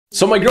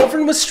So my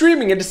girlfriend was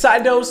streaming and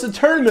decided to host a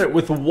tournament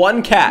with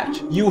one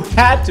catch. You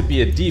had to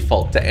be a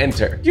default to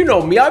enter. You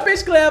know me, I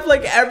basically have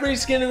like every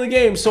skin in the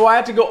game, so I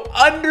had to go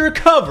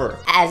undercover.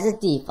 As a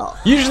default.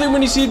 Usually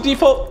when you see a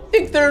default,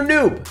 think they're a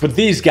noob. But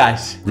these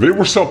guys, they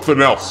were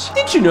something else.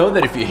 Did you know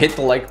that if you hit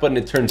the like button,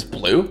 it turns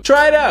blue?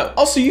 Try it out.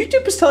 Also,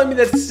 YouTube is telling me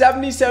that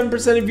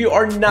 77% of you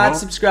are not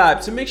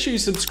subscribed, so make sure you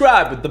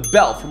subscribe with the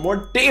bell for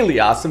more daily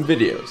awesome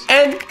videos.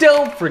 And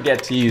don't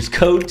forget to use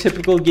code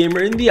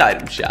TypicalGamer in the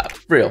item shop.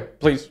 For real,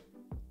 please.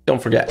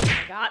 Don't forget.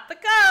 I got the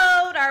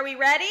code. Are we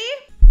ready?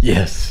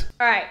 Yes.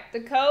 All right. The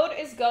code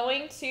is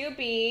going to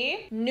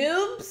be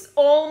noobs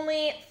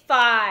only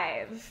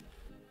 5.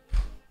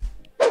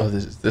 Oh,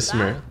 this is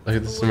Samara. Look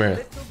at this Samara.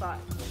 Hit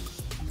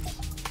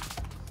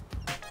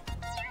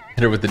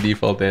her with the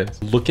default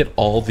dance. Look at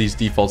all these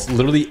defaults.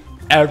 Literally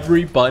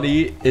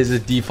everybody is a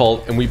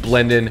default and we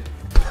blend in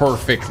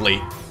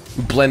perfectly.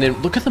 We blend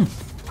in. Look at them.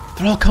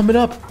 They're all coming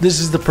up. This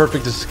is the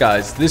perfect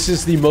disguise. This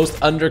is the most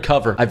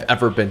undercover I've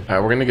ever been. All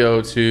right, we're gonna go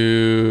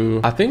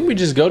to, I think we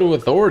just go to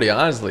authority,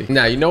 honestly.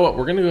 Now, you know what?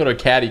 We're gonna go to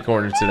caddy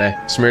corner today.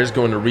 Samara's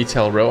going to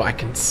retail row. I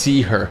can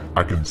see her.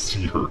 I can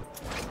see her.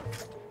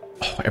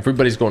 Oh,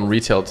 everybody's going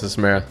retail to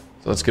Samara.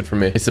 So that's good for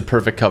me. It's the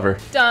perfect cover.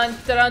 Dun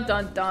dun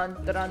dun dun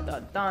dun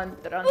dun dun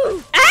dun.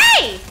 Ooh.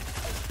 Hey!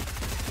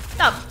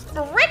 The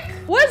frick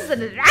was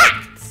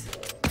that?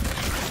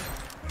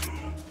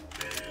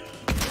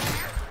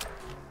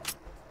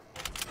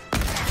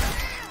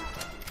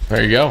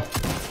 There you go.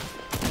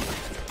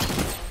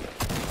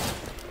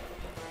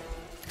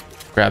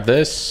 Grab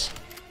this.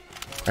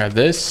 Grab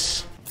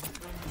this.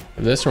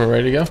 Grab this, and we're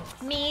ready to go.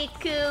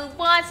 Miku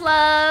wants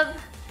love.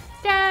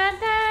 Da,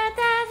 da,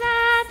 da,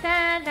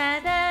 da, da,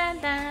 da,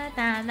 da,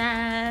 da,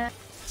 da.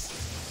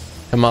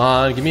 Come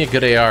on, give me a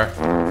good AR.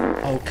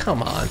 Oh,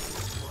 come on.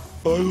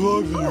 I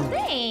love you. Oh,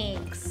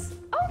 thanks.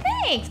 Oh,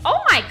 thanks. Oh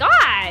my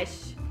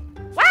gosh.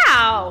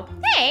 Wow.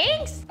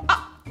 Thanks.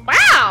 Oh,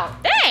 wow.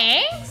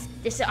 Thanks.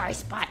 This is our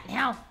spot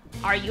now.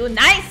 Are you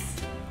nice?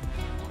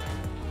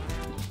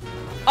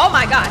 Oh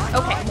my gosh.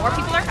 Okay, more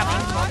people are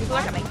coming. More people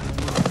are coming.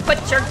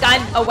 Put your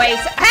gun away.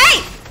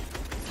 Hey!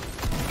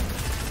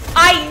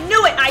 I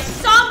knew it. I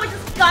saw him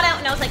with his gun out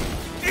and I was like,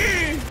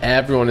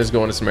 Everyone is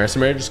going to Samara.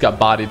 Samara just got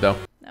bodied though.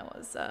 That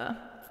was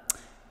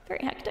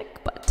very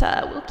hectic, but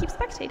we'll keep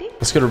spectating.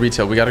 Let's go to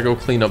retail. We got to go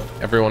clean up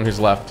everyone who's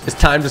left. It's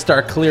time to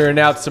start clearing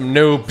out some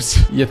noobs.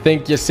 You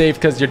think you're safe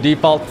because you're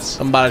defaults?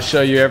 I'm about to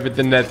show you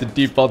everything that the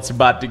default's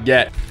about to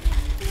get.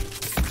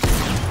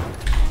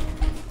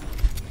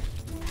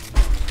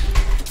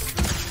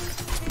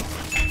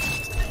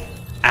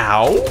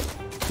 Ow.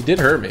 He did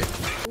hurt me.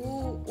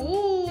 Ooh,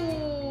 ooh.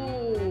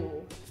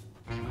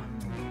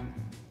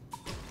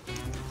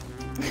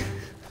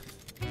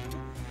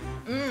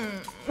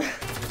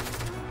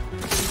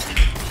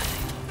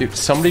 Dude,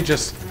 somebody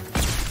just...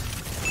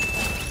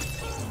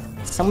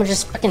 Someone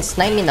just fucking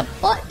sniped me in the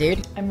butt,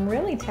 dude. I'm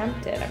really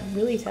tempted. I'm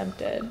really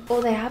tempted.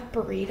 Oh, they have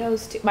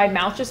burritos too. My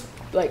mouth just,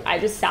 like, I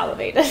just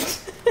salivated.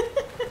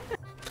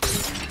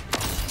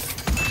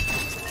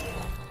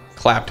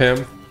 Clapped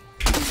him.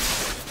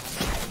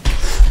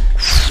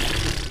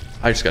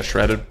 I just got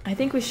shredded. I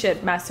think we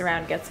should mess around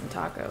and get some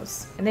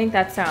tacos. I think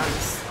that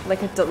sounds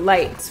like a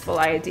delightful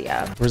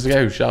idea. Where's the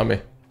guy who shot me?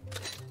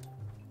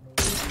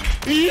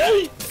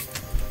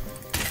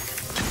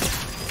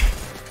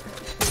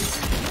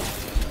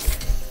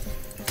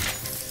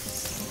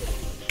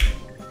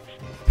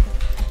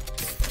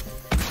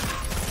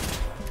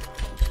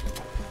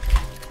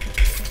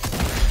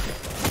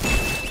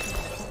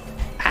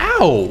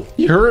 Ow!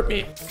 You hurt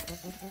me.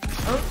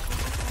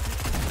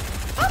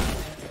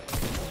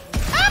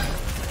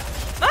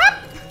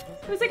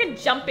 It was like a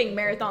jumping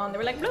marathon. They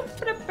were like, bloop,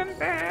 bloop, bloop,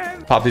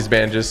 bloop. Pop these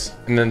bandages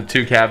and then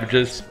 2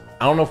 cabbages.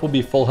 I don't know if we'll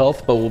be full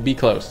health, but we'll be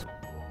close.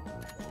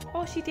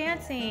 Oh, she's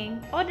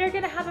dancing. Oh, they're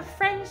gonna have a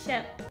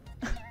friendship.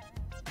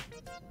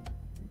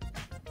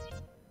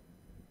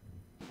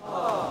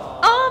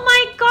 Oh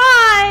my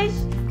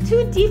gosh!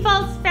 2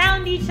 defaults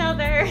found each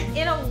other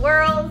in a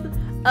world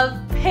of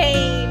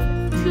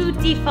pain. 2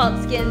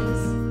 default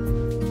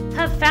skins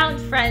have found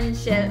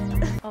friendship.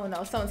 Oh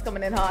no, someone's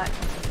coming in hot.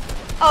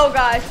 Oh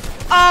gosh.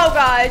 Oh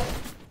gosh.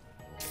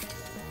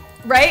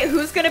 Right?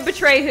 Who's gonna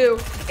betray who?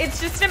 It's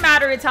just a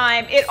matter of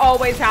time. It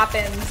always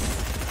happens.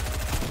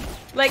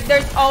 Like,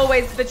 there's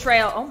always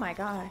betrayal. Oh my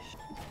gosh.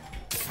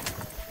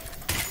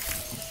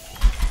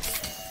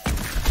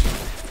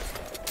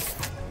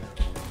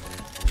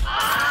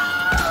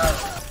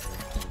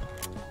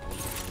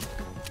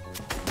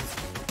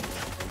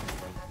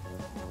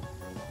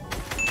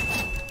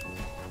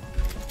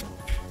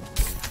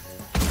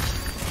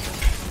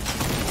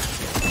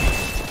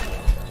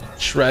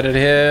 Shredded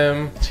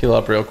him. Let's heal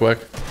up real quick.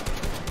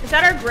 Is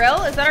that our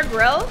grill? Is that our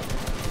grill?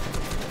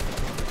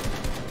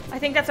 I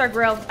think that's our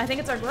grill. I think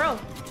it's our grill.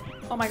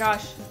 Oh my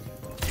gosh.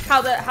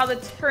 How the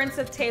turns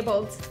have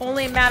tabled.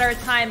 Only a matter of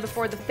time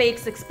before the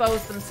fakes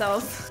expose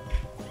themselves.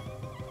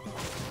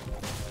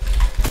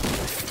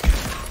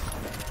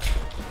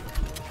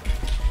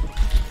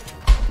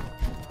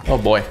 Oh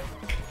boy.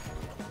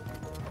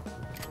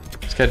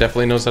 This guy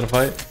definitely knows how to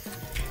fight.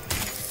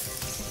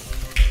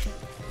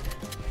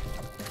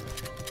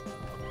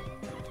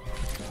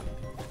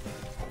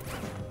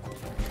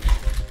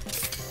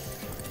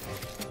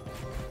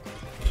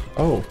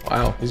 Oh,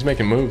 wow. He's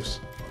making moves.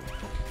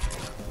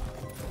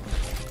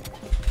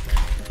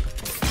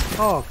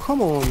 Oh,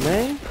 come on,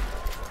 man.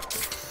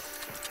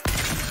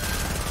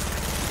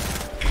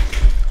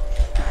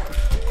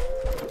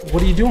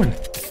 What are you doing?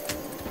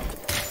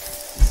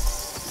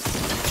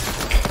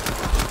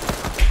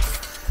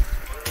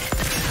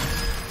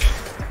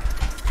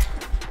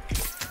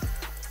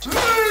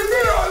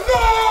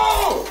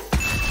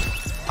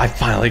 I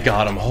finally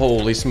got him.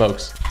 Holy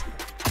smokes.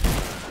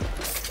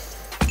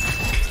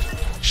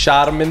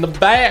 Shot him in the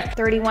back.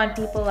 31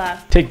 people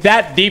left. Take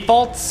that,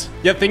 defaults.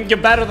 You think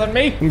you're better than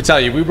me? Let me tell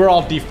you, we were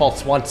all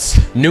defaults once.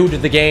 New to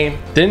the game.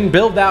 Didn't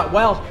build that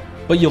well,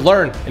 but you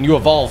learn and you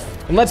evolve.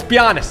 And let's be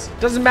honest,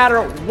 doesn't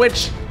matter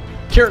which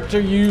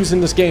character you use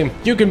in this game.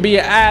 You can be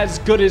as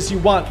good as you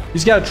want. You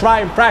just gotta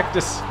try and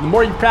practice. The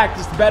more you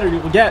practice, the better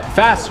you'll get. The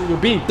faster you'll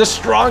be. The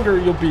stronger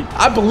you'll be.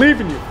 I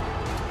believe in you.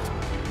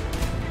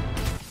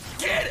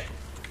 Get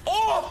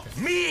off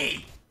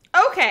me!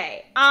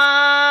 Okay,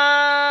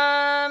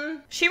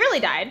 she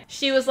really died.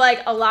 She was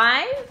like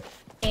alive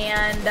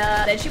and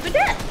then she was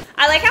dead.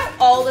 I like how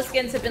all the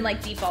skins have been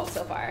like default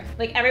so far.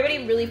 Like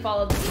everybody really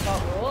followed the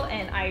default rule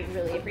and I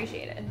really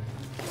appreciate it.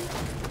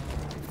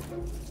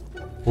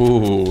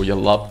 Ooh, you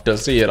love to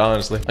see it,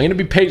 honestly. I'm gonna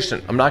be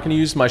patient. I'm not gonna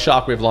use my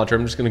shockwave launcher.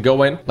 I'm just gonna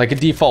go in like a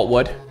default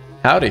would.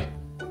 Howdy.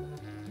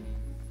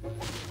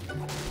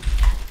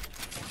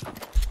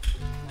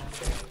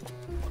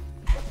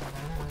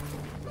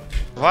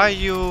 Why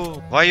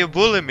you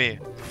bully me?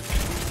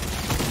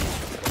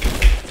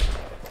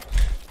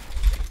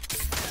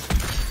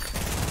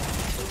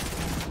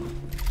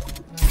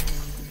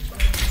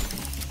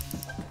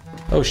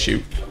 Oh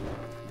shoot.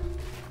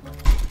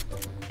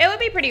 It would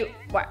be pretty,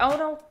 oh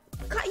no.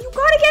 God, you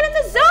gotta get in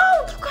the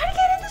zone! You gotta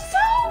get in the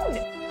zone!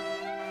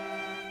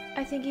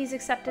 I think he's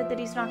accepted that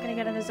he's not gonna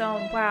get in the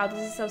zone. Wow,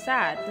 this is so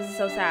sad. This is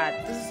so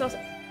sad. This is so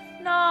sad.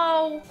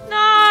 No,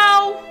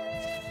 no,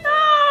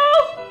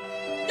 no,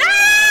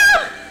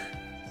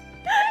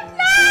 no,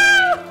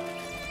 no!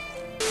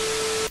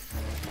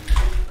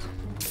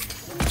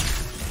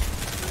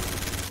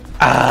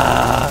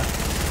 Ah!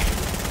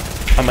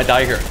 I might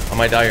die here. I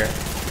might die here.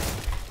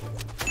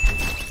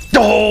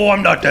 Oh,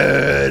 I'm not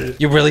dead.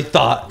 You really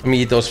thought I'm gonna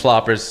eat those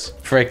floppers?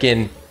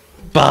 Frickin'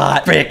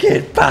 bot.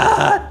 Frickin'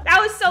 bot. That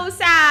was so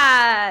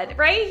sad,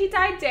 right? He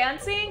died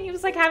dancing. He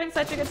was like having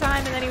such a good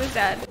time and then he was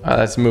dead. All right,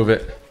 let's move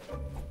it.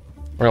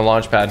 We're on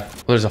launch pad.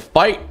 There's a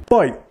fight.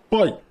 Fight,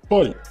 fight,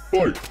 fight,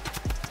 fight.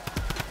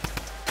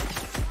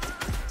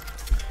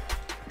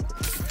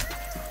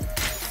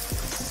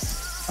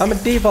 I'm a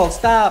default.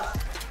 Stop.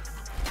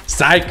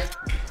 Psych.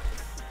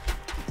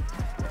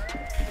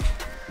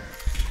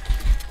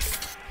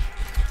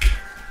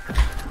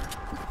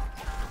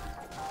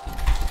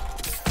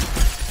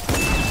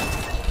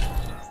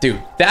 Dude,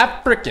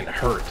 that freaking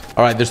hurt.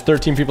 All right, there's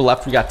 13 people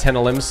left. We got 10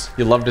 limbs.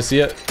 You love to see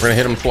it. We're gonna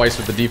hit them twice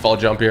with the default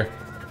jump here.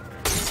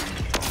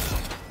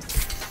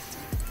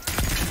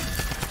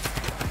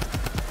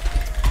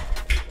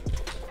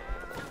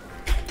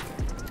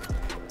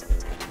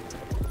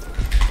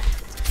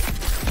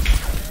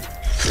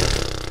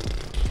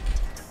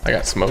 I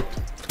got smoked.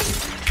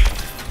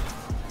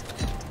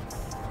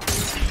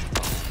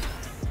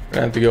 We're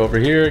gonna have to go over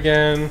here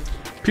again.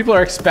 People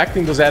are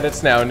expecting those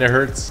edits now and it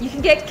hurts. You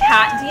can get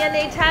cat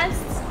DNA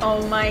tests?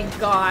 Oh my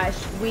gosh,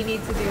 we need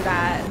to do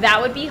that.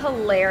 That would be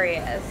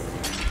hilarious.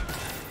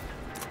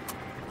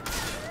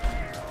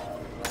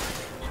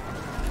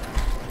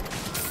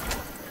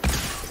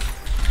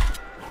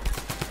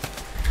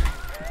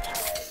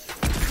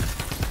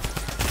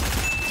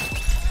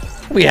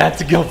 We had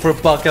to go for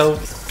bucko.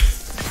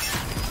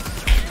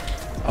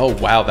 Oh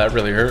wow, that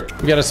really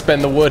hurt. We gotta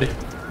spend the wood.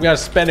 We gotta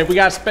spend it. We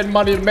gotta spend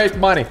money to make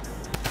money.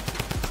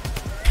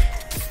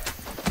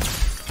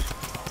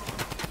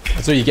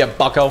 That's what you get,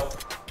 bucko.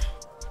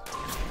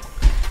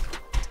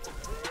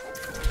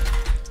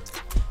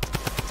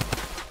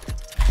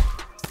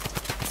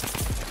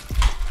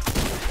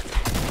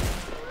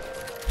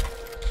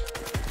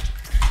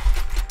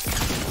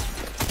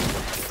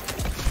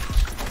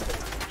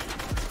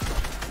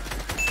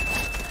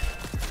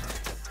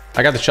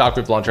 I got the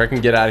shockwave launcher. I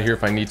can get out of here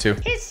if I need to.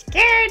 He's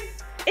scared.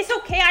 It's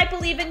okay, I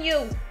believe in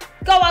you.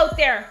 Go out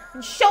there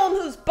and show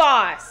him who's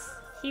boss.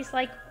 He's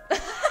like...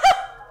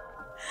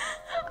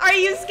 Are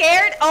you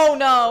scared? Oh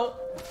no.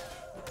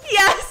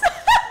 Yes.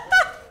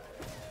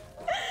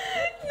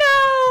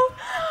 No.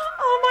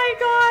 Oh my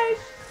gosh.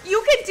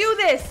 You can do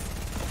this.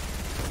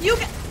 You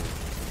can.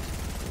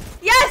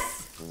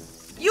 Yes.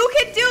 You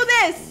can do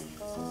this.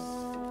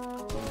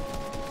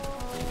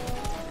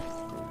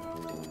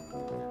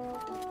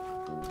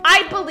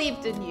 I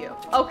believed in you.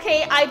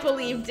 Okay, I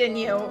believed in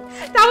you.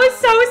 That was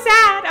so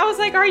sad. I was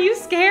like, are you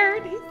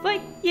scared? He's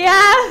like,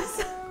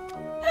 yes.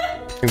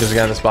 I think there's a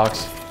guy in this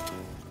box.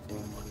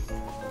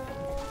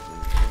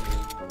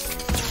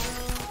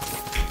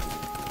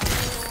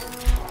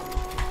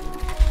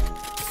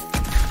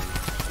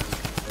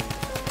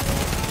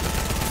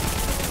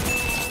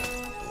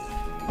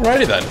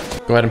 Alrighty then.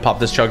 Go ahead and pop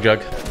this chug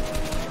jug.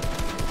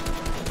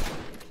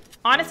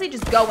 Honestly,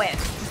 just go in.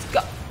 Just go.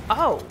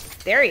 Oh,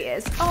 there he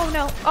is. Oh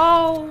no.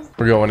 Oh.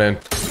 We're going in.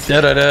 Da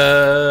da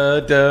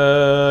da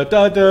da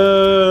da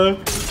da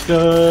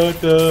da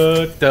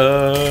da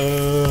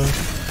da.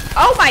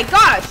 Oh my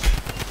gosh.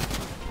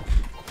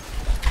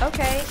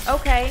 Okay,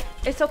 okay.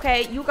 It's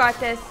okay. You got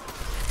this.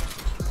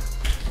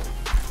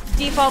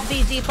 Default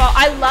B default.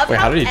 I love Wait,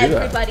 how how did he do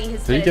that? everybody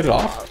has Did he get it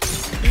default.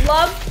 off?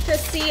 Love to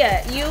see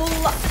it. You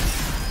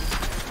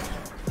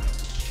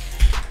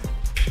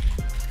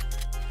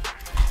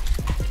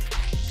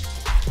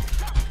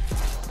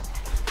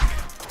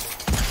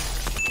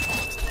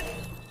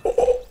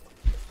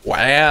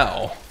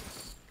Wow.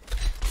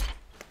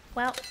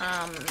 Well,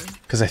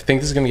 Because I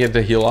think this is going to get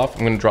the heal off.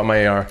 I'm going to drop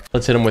my AR.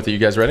 Let's hit him with it. You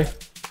guys ready?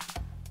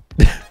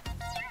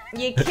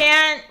 you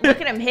can't look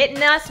at him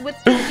hitting us with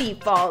the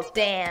default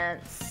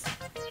dance.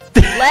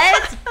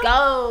 Let's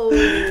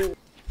go.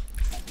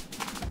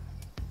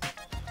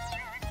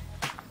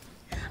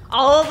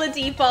 All the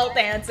default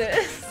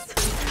dances.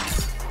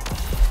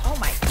 Oh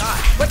my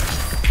gosh. What?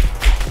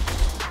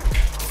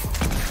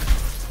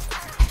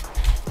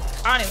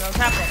 I don't even know what's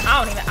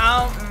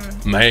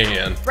happening.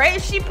 Man. Right?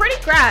 She's pretty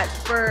cracked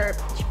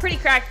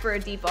for a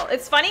default.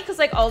 It's funny because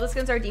like all the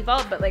skins are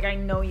default, but like I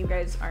know you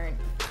guys aren't.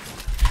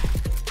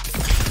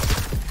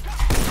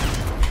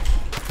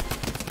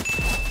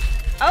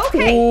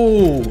 Okay.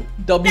 Ooh,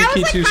 WP That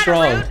was, like, too kinda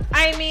strong. rude.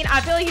 I mean,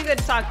 I feel like you could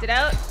have talked it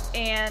out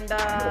and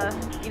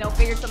you know,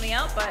 figured something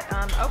out, but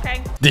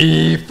okay.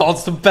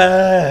 Default's the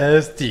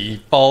best.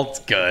 Default's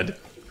good.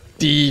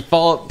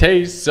 Default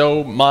tastes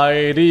so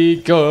mighty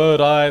good.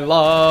 I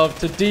love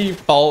to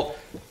default.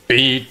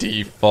 Be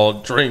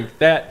default. Drink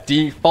that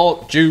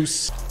default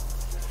juice.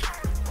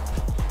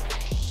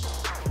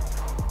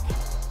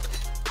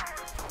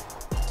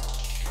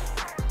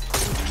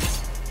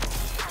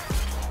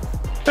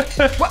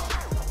 What?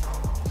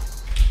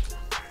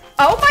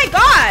 Oh my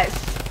gosh!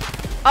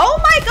 Oh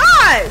my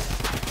gosh!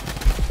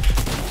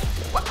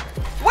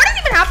 What is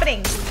even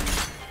happening?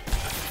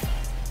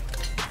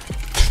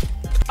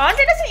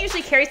 Andre doesn't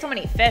usually carry so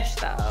many fish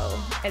though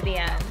at the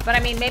end, but I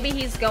mean maybe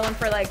he's going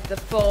for like the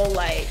full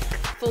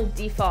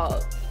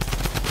default.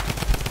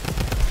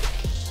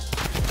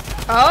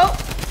 Oh,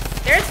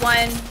 there's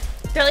one.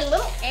 They're like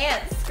little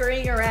ants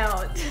scurrying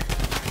around.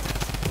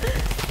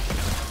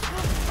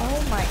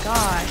 Oh my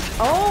gosh.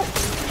 Oh.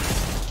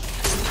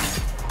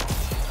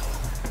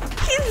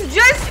 He's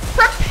just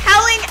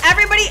propelling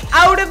everybody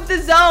out of the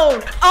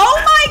zone. Oh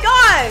my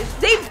gosh.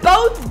 They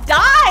both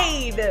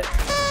died.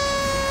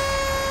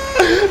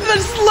 The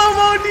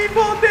slow-mo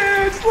default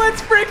dance.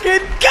 Let's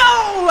freaking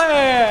go,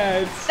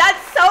 lads.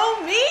 That's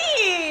so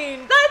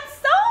mean. That's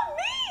so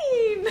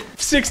mean.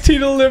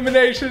 16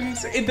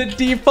 eliminations in the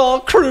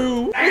default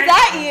crew. Is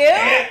that you?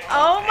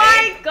 Oh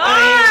my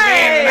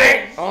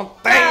gosh.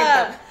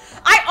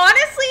 I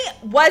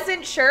honestly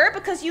wasn't sure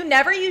because you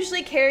never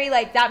usually carry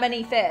like that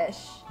many fish.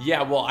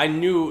 Yeah, well, I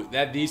knew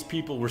that these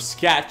people were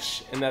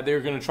sketch and that they were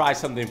gonna try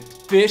something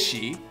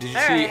fishy. Did you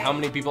see how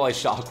many people I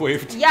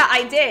shockwaved? Yeah,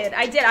 I did.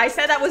 I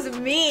said that was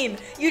mean.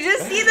 You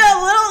just see the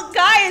little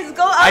guys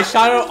go up. I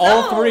shot out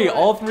all zone. three.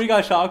 All three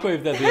got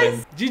shockwaved at the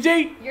end.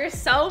 GG! You're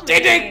so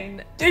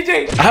mean.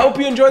 GG! I hope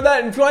you enjoyed that,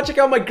 and if you want to check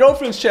out my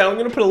girlfriend's channel, I'm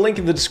going to put a link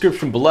in the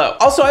description below.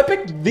 Also, I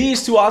picked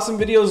these two awesome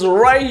videos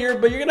right here,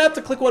 but you're going to have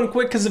to click one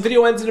quick because the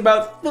video ends in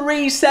about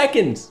 3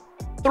 seconds.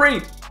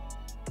 3,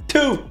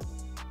 2,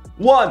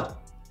 1.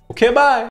 Okay, bye.